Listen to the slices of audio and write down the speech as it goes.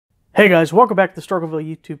Hey guys, welcome back to the Rockford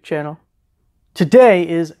YouTube channel. Today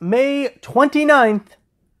is May 29th,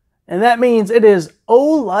 and that means it is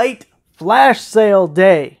Olight flash sale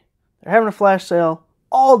day. They're having a flash sale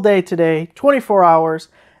all day today, 24 hours.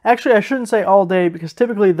 Actually, I shouldn't say all day because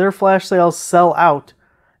typically their flash sales sell out.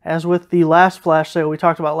 As with the last flash sale we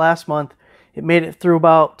talked about last month, it made it through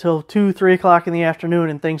about till 2, 3 o'clock in the afternoon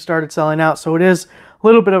and things started selling out. So it is a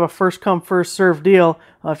little bit of a first come, first served deal.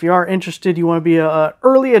 If you are interested, you want to be an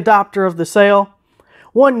early adopter of the sale.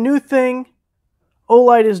 One new thing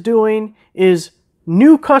Olight is doing is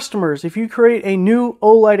new customers. If you create a new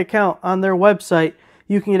Olight account on their website,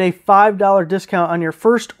 you can get a $5 discount on your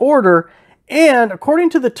first order. And according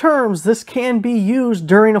to the terms, this can be used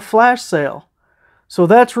during a flash sale. So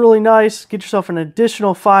that's really nice. Get yourself an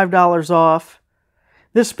additional $5 off.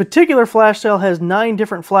 This particular flash sale has 9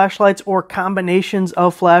 different flashlights or combinations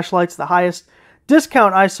of flashlights. The highest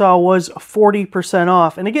discount I saw was 40%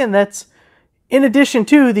 off. And again, that's in addition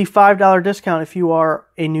to the $5 discount if you are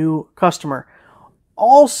a new customer.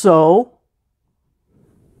 Also,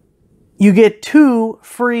 you get 2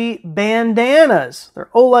 free bandanas. They're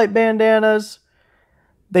Olight bandanas.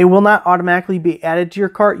 They will not automatically be added to your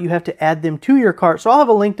cart. You have to add them to your cart. So I'll have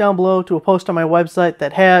a link down below to a post on my website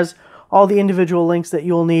that has all the individual links that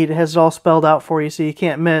you'll need. It has it all spelled out for you so you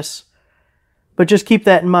can't miss. But just keep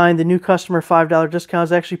that in mind. The new customer $5 discount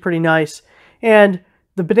is actually pretty nice. And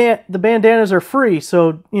the bandanas are free,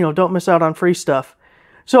 so don't miss out on free stuff.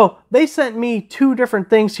 So they sent me 2 different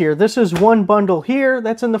things here. This is one bundle here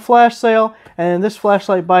that's in the flash sale, and this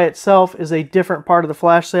flashlight by itself is a different part of the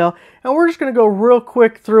flash sale. And we're just going to go real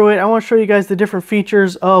quick through it. I want to show you guys the different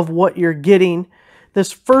features of what you're getting.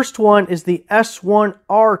 This first one is the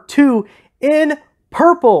S1R2 in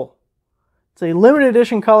purple. It's a limited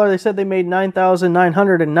edition color. They said they made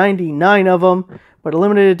 9,999 of them, but a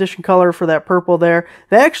limited edition color for that purple there.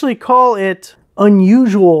 They actually call it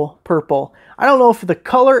unusual purple. I don't know if the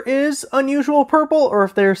color is unusual purple or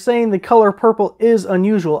if they're saying the color purple is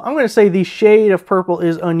unusual. I'm going to say the shade of purple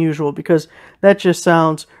is unusual because that just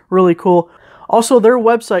sounds really cool. Also, their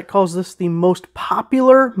website calls this the most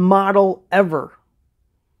popular model ever.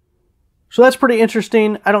 So that's pretty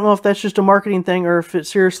interesting. I don't know if that's just a marketing thing or if it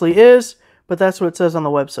seriously is, but that's what it says on the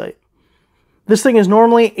website. This thing is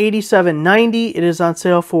normally $87.90. It is on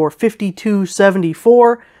sale for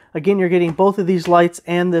 $52.74. Again, you're getting both of these lights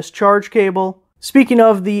and this charge cable. Speaking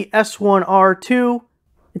of the S1R2,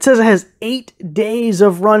 it says it has 8 days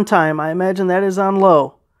of runtime. I imagine that is on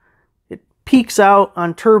low. It peaks out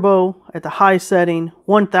on turbo at the high setting,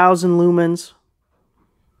 1,000 lumens.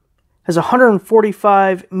 Has a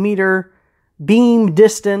 145 meter beam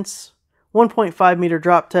distance, 1.5 meter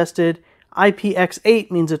drop tested.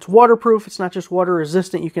 IPX8 means it's waterproof. It's not just water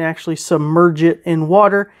resistant. You can actually submerge it in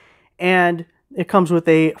water. And it comes with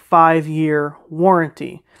a 5-year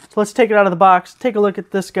warranty. So let's take it out of the box. Take a look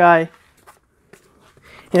at this guy.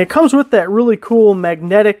 And it comes with that really cool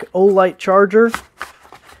magnetic Olight charger,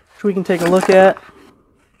 which we can take a look at.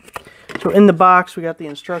 So in the box, we got the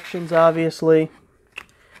instructions, obviously.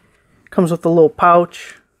 Comes with a little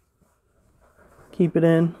pouch. Keep it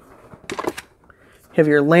in. You have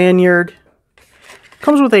your lanyard.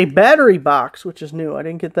 Comes with a battery box, which is new. I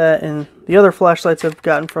didn't get that in the other flashlights I've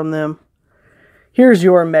gotten from them. Here's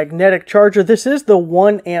your magnetic charger. This is the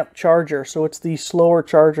 1 amp charger, so it's the slower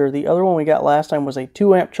charger. The other one we got last time was a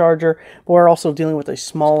 2 amp charger, but we're also dealing with a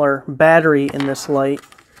smaller battery in this light.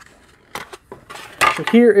 So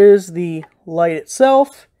here is the light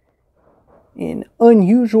itself in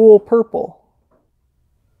unusual purple.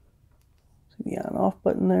 See the on-off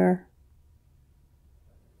button there.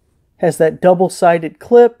 Has that double-sided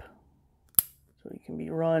clip, so it can be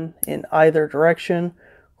run in either direction.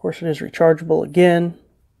 Of course, it is rechargeable again.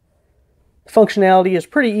 The functionality is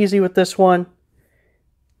pretty easy with this one.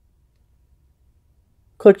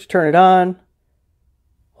 Click to turn it on.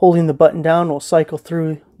 Holding the button down will cycle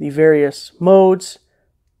through the various modes.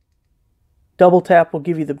 Double tap will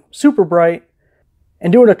give you the super bright.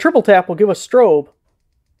 And doing a triple tap will give us strobe.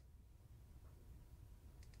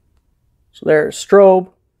 So there's strobe.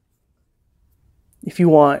 If you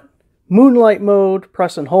want moonlight mode,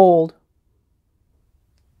 press and hold.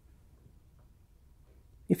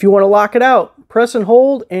 If you want to lock it out, press and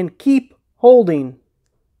hold and keep holding.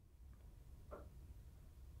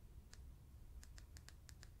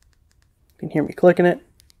 You can hear me clicking it.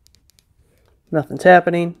 Nothing's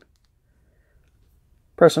happening.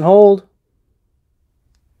 Press and hold.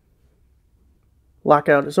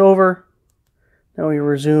 Lockout is over. Now we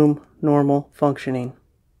resume normal functioning.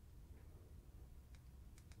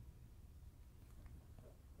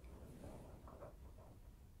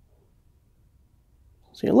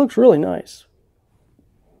 See, it looks really nice.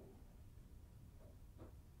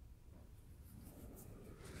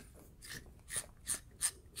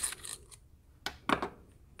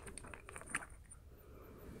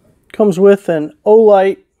 Comes with an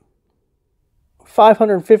Olight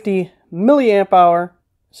 550 milliamp hour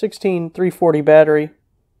 16340 battery.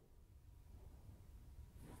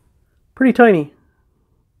 Pretty tiny.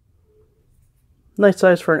 Nice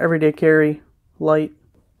size for an everyday carry. Light.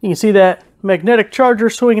 You can see that magnetic charger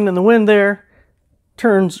swinging in the wind there.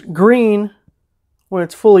 Turns green when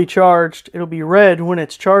it's fully charged. It'll be red when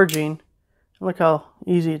it's charging. Look how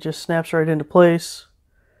easy it just snaps right into place.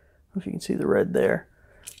 I don't know if you can see the red there.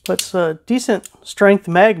 But it's a decent strength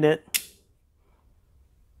magnet.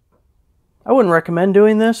 I wouldn't recommend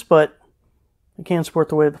doing this, but it can support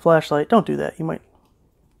the weight of the flashlight. Don't do that. You might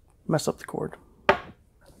mess up the cord.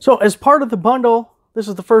 So as part of the bundle, this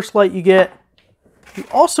is the first light you get. You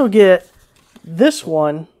also get this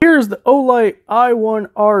one. Here's the Olight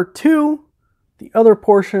I1R2, the other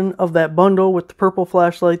portion of that bundle with the purple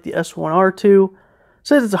flashlight, the S1R2. It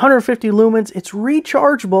says it's 150 lumens. It's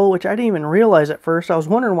rechargeable, which I didn't even realize at first. I was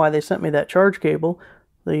wondering why they sent me that charge cable.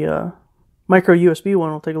 The micro USB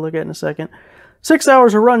one we'll take a look at in a second. 6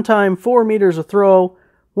 hours of runtime, 4 meters of throw,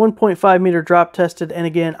 1.5 meter drop tested, and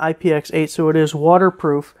again IPX8, so it is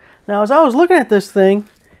waterproof. Now as I was looking at this thing,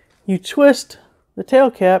 you twist the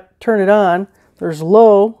tail cap, turn it on, there's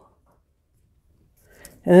low,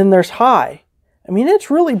 and then there's high. I mean,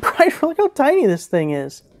 it's really bright. Look how tiny this thing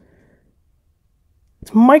is.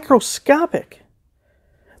 It's microscopic.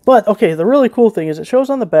 But, okay, the really cool thing is it shows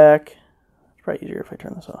on the back. It's probably easier if I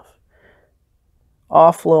turn this off.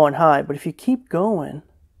 Off, low, and high. But if you keep going,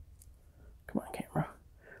 come on, camera.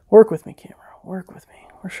 Work with me, camera. Work with me.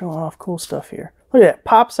 We're showing off cool stuff here. Look at that.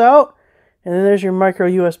 Pops out, and then there's your micro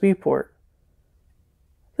USB port.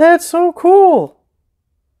 That's so cool.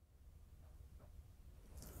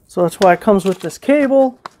 So that's why it comes with this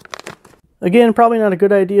cable. Again, probably not a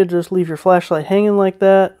good idea to just leave your flashlight hanging like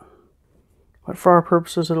that. But for our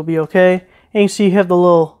purposes, it'll be okay. And you see you have the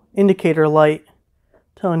little indicator light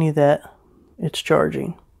telling you that it's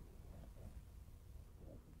charging.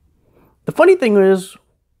 The funny thing is,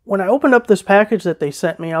 when I opened up this package that they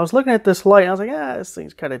sent me, I was looking at this light and I was like, this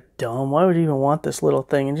thing's kind of dumb. Why would you even want this little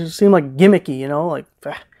thing? It just seemed like gimmicky, you know, like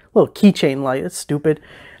little keychain light. It's stupid.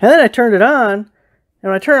 And then I turned it on, and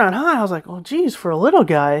when I turned it on high, I was like, oh geez, for a little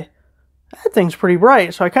guy, that thing's pretty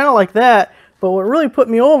bright. So I kind of like that. But what really put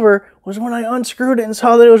me over was when I unscrewed it and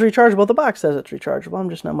saw that it was rechargeable. The box says it's rechargeable. I'm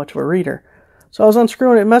just not much of a reader. So I was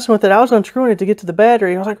unscrewing it, messing with it. I was unscrewing it to get to the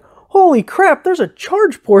battery. And I was like, holy crap, there's a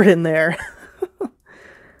charge port in there.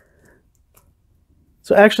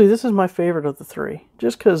 So actually, this is my favorite of the three.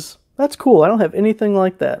 Just because that's cool. I don't have anything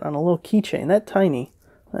like that on a little keychain. That tiny.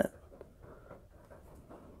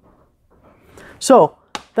 So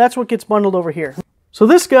that's what gets bundled over here. So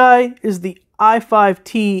this guy is the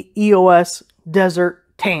i5T EOS Desert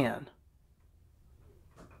Tan.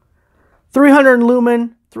 300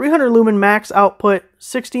 lumen max output,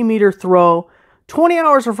 60 meter throw, 20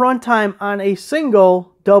 hours of runtime on a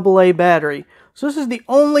single AA battery. So this is the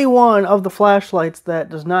only one of the flashlights that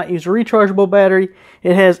does not use a rechargeable battery.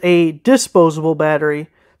 It has a disposable battery.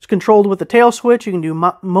 It's controlled with the tail switch. You can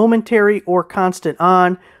do momentary or constant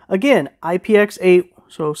on. Again, IPX8,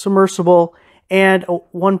 so submersible, and a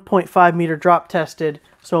 1.5 meter drop tested,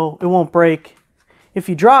 so it won't break if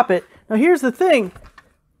you drop it. Now here's the thing.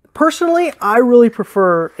 Personally, I really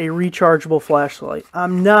prefer a rechargeable flashlight.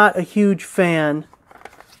 I'm not a huge fan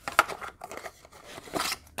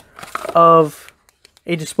of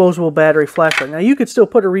a disposable battery flashlight. Now you could still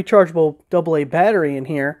put a rechargeable AA battery in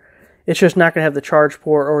here. It's just not going to have the charge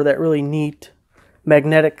port or that really neat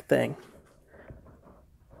magnetic thing.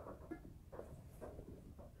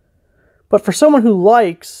 But for someone who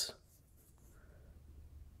likes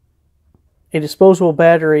a disposable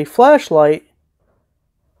battery flashlight,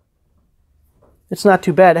 it's not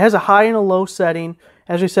too bad. It has a high and a low setting.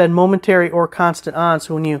 As we said, momentary or constant on.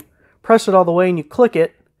 So when you press it all the way and you click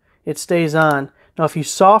it, it stays on. Now if you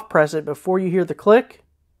soft press it before you hear the click,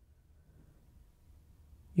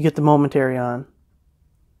 you get the momentary on.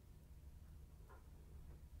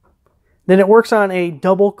 Then it works on a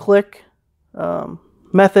double click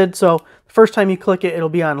method. So the first time you click it, it'll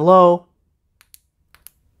be on low.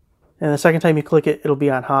 And the second time you click it, it'll be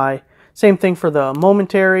on high. Same thing for the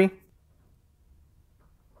momentary.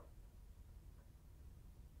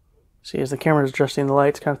 See, as the camera is adjusting the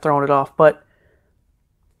lights, kind of throwing it off. But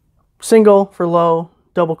single for low,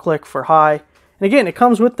 double click for high. And again, it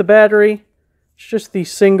comes with the battery. It's just the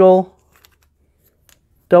single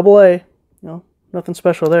AA. You know, nothing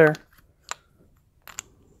special there.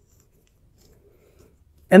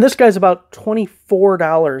 And this guy's about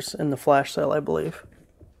 $24 in the flash sale, I believe.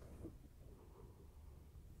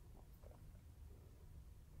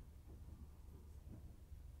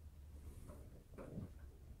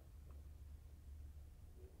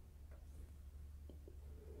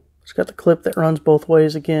 It's got the clip that runs both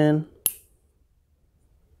ways again.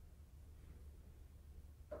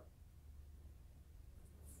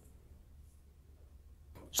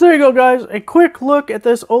 So there you go, guys. A quick look at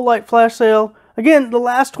this Olight flash sale. Again, the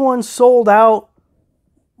last one sold out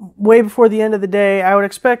way before the end of the day. I would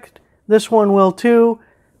expect this one will too.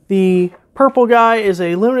 The purple guy is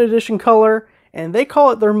a limited edition color, and they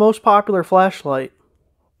call it their most popular flashlight.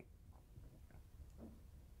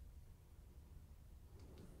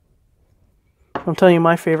 I'm telling you,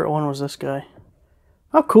 my favorite one was this guy.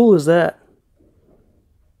 How cool is that?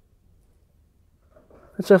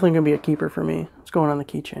 That's definitely going to be a keeper for me. It's going on the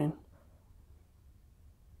keychain.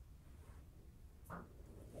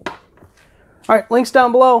 Alright, links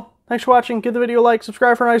down below. Thanks for watching. Give the video a like,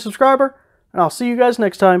 subscribe for a nice subscriber, and I'll see you guys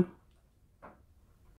next time.